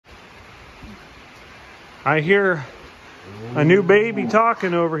I hear a new baby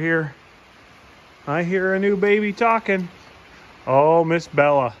talking over here. I hear a new baby talking. Oh, Miss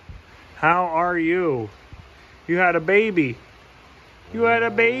Bella, how are you? You had a baby. You had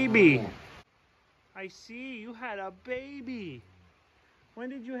a baby. I see you had a baby. When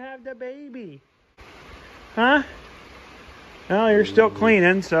did you have the baby? Huh? Well, you're still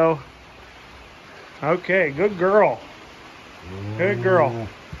cleaning, so. Okay, good girl. Good girl.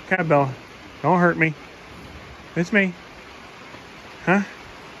 Come on, Bella. Don't hurt me. It's me. Huh?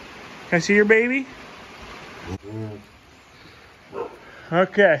 Can I see your baby?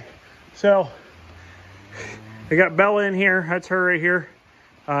 Okay, so I got Bella in here. That's her right here.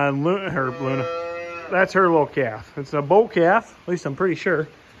 Luna. That's her little calf. It's a bull calf. At least I'm pretty sure.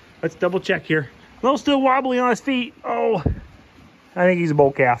 Let's double check here. A little still wobbly on his feet. Oh, I think he's a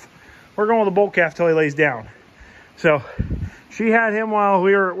bull calf. We're going with a bull calf till he lays down. So she had him while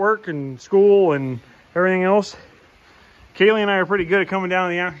we were at work and school and everything else. Kaylee and I are pretty good at coming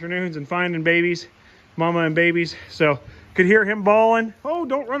down in the afternoons and finding babies, mama and babies. So could hear him bawling. Oh,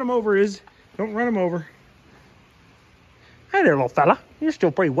 don't run him over, Don't run him over. Hi there, little fella. You're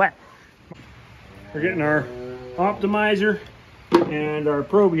still pretty wet. We're getting our optimizer and our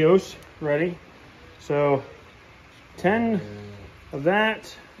probios ready. So 10 of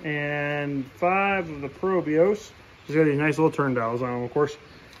that and 5 of the probios. Just got these nice little turn dials on them, of course.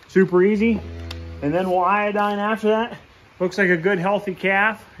 Super easy. And then we'll iodine after that. Looks like a good healthy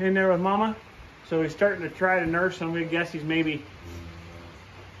calf in there with mama. So he's starting to try to nurse him. We guess he's maybe,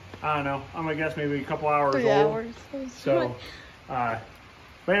 I don't know, I'm gonna guess maybe a couple hours 3 old. hours. So, but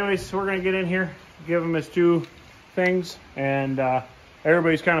anyways, we're gonna get in here, give him his 2 things, and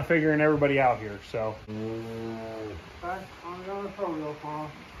everybody's kind of figuring everybody out here. So,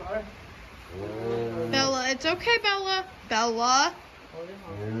 Bella, it's okay, Bella. Bella,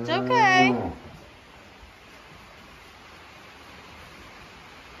 it's okay.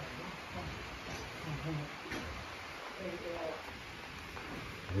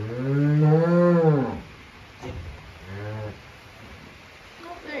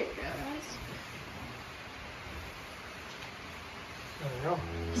 Oh, there you go, guys. there we go.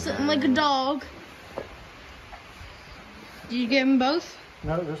 Sitting like a dog. Did you get them both?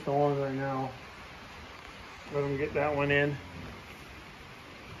 No, just the one right now. Let him get that one in.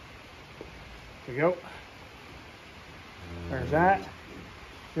 There we go. There's that.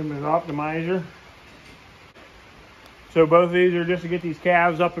 Give him his optimizer. So both of these are just to get these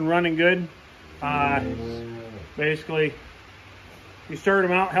calves up and running good. Basically, you start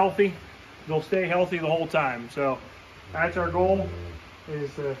them out healthy, they'll stay healthy the whole time. So that's our goal,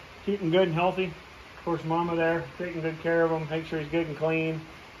 is to keep them good and healthy. Of course, mama there, taking good care of them, make sure he's good and clean.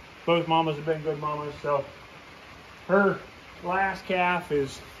 Both mamas have been good mamas. So her last calf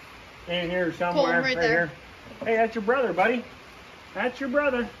is in here somewhere. Right there. Here. Hey, that's your brother, buddy. That's your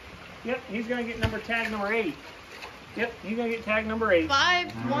brother. Yep, he's gonna get tag number 8. Yep, he's gonna get tag number 8.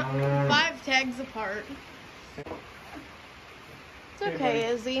 5 tags apart. It's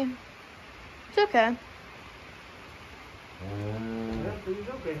okay, Izzy. It's okay. He's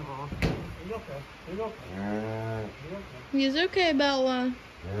okay, huh? He's okay. He's okay. He's okay, Bella.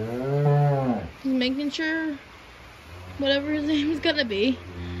 He's making sure whatever his name's gonna be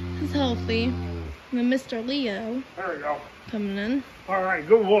is healthy. And then Mr. Leo. There we go. Coming in. All right,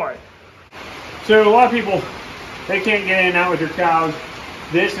 good boy. So a lot of people, they can't get in and out with their cows.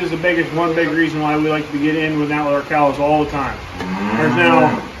 This is the one big reason why we like to get in and out with our cows all the time. There's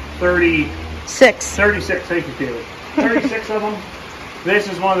now 36, thank you, Kaylee. 36 of them. This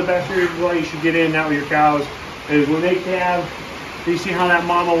is one of the best reasons why you should get in and out with your cows, is when they calve, you see how that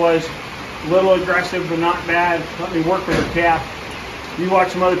mama was a little aggressive but not bad. Let me work with her calf. You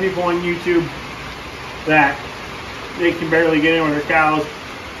watch some other people on YouTube that they can barely get in with their cows.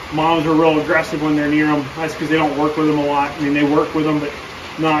 Moms are real aggressive when they're near them. That's because they don't work with them a lot. I mean, they work with them, but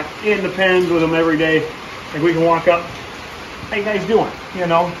not in the pens with them every day. Like, we can walk up, how you guys doing? You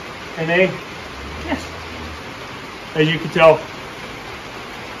know, and they, yes, as you can tell,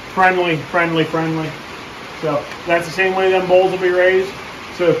 friendly. So that's the same way them bulls will be raised.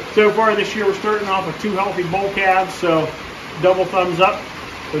 So far this year we're starting off with 2 healthy bull calves. So double thumbs up.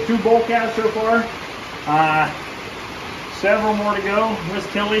 So 2 bull calves so far. Several more to go. Miss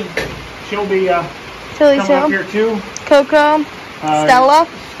Tilly, she'll be coming up here too. Coco, Stella,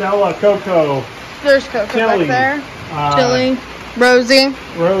 Coco. There's Coco Tilly, back there. Tilly,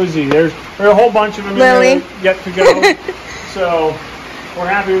 Rosie. There's a whole bunch of them Lily. in there yet to go. So we're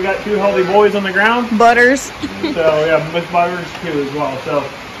happy we got 2 healthy boys on the ground. Butters. So yeah, Miss Butters too as well. So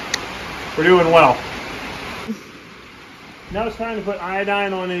we're doing well. Now it's time to put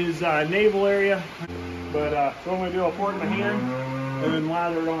iodine on his navel area. But so I'm going to do, I'll pour it in my hand and then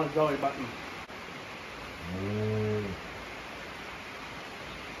lather it on his belly button.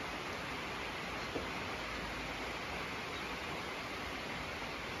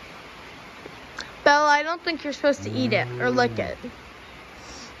 Bella, I don't think you're supposed to eat it or lick it.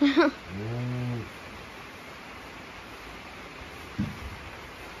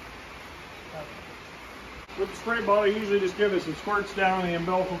 With the spray bottle, you usually just give it some squirts down the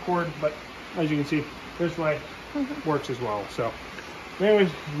umbilical cord, but as you can see, this way works as well. So,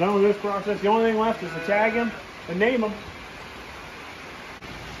 anyways, done with this process. The only thing left is to tag him and name him.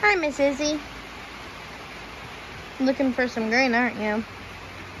 Hi, Miss Izzy. Looking for some grain, aren't you?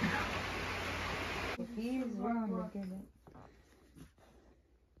 If he's wrong, look at it.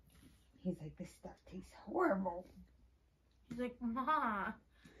 He's like, this stuff tastes horrible. He's like, Ma.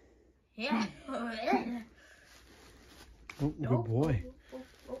 Yeah. Oh, good boy.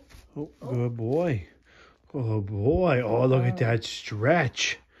 Oh, good boy. Oh, boy. Oh, look at that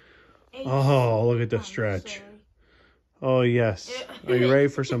stretch. Oh, look at the stretch. Oh, yes. Are you ready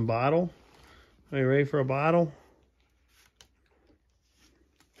for some bottle? Are you ready for a bottle?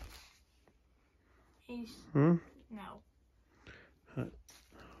 Hmm? No.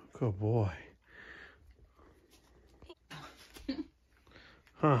 Good boy.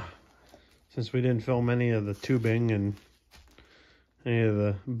 Huh. Since we didn't film any of the tubing and any of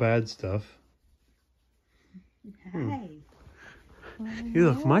the bad stuff. Hi. You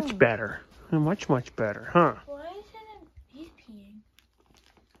look much better. Much, much better, huh? Why isn't he peeing?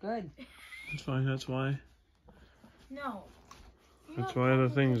 Good. That's fine, that's why. No. That's why the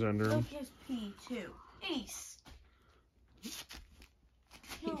thing's under him. Look his pee too. Ace.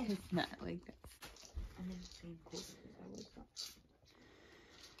 No. It's not like that. I'm in the same quarters as I was up.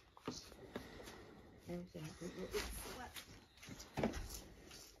 There's that.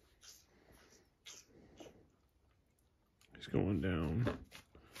 He's going down.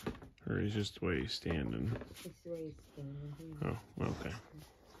 Or he's just the way he's standing. It's the way it's standing. Oh, okay.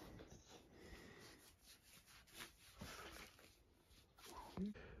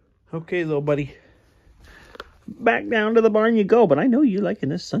 Okay, little buddy. Back down to the barn you go, but I know you liking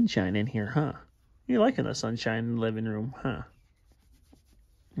this sunshine in here, huh? You're liking the sunshine in the living room, huh?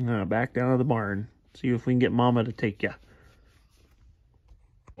 Back down to the barn. See if we can get Mama to take you.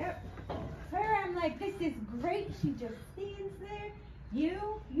 Yep. Her, I'm like, this is great. She just stands there.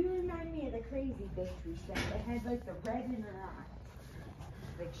 You remind me of the crazy bitch we said that had like the red in her eye.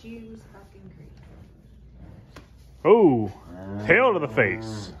 Like she was fucking crazy. Oh, tail to the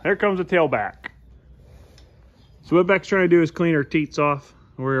face. There comes the tail back. So what Beck's trying to do is clean her teats off.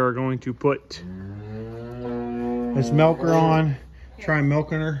 We are going to put this milker on. Try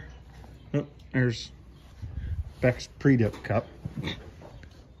milking her. Oh, there's Beck's pre-dip cup.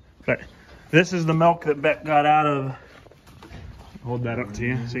 But this is the milk that Beck got out of. Hold that up to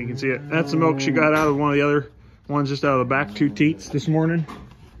you so you can see it. That's the milk she got out of one of the other ones, just out of the back two teats this morning.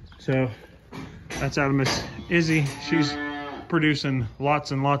 So that's out of Miss Izzy. She's producing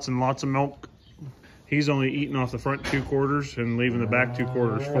lots and lots and lots of milk. He's only eating off the front 2 quarters and leaving the back 2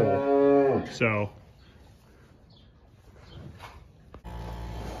 quarters full. So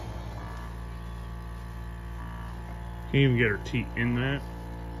can you even get her teat in that?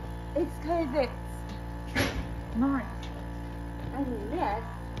 It's because it's mine. I mean, yes,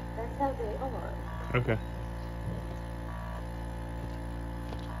 that's how they are. Okay.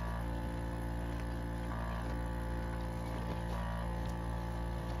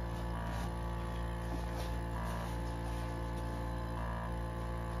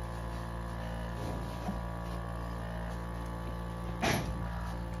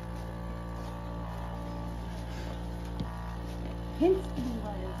 Hints to be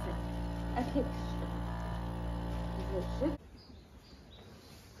what I said. A picture.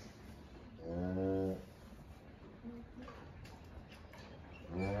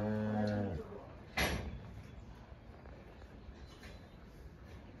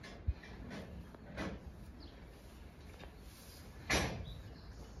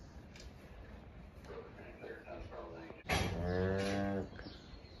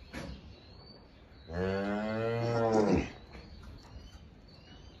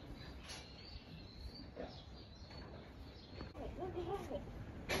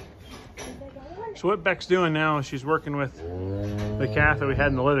 So what Beck's doing now is she's working with the calf that we had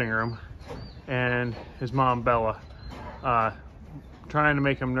in the living room and his mom, Bella, trying to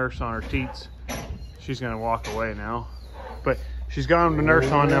make him nurse on her teats. She's gonna walk away now, but she's got him to nurse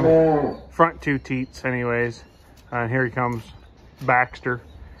on them front 2 teats anyways. And here he comes, Baxter.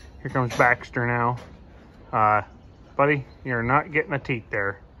 Here comes Baxter now. Buddy, you're not getting a teat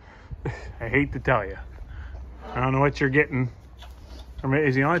there. I hate to tell you. I don't know what you're getting. Or maybe,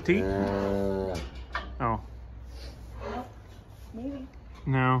 is he on a tee? Oh. Maybe.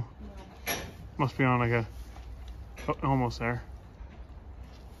 No. Must be on like a... Oh, almost there.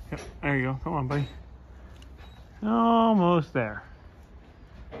 Yep, there you go. Come on, buddy. Almost there.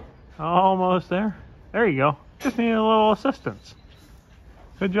 Almost there. There you go. Just need a little assistance.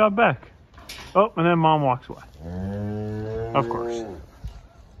 Good job, Beck. Oh, and then Mom walks away. Of course.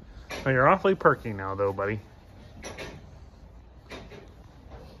 Well, you're awfully perky now, though, buddy.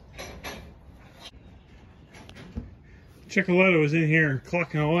 Chocolate was in here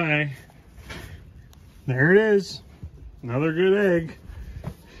clucking away. There it is. Another good egg.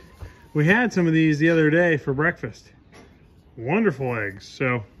 We had some of these the other day for breakfast. Wonderful eggs.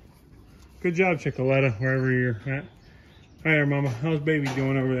 So, good job, Chocolata, wherever you're at. Hi there, Mama. How's baby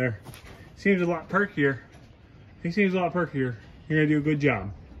doing over there? Seems a lot perkier. He seems a lot perkier. You're gonna do a good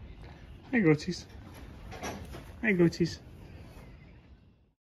job. Hi, goatsies. Hi, goatsies.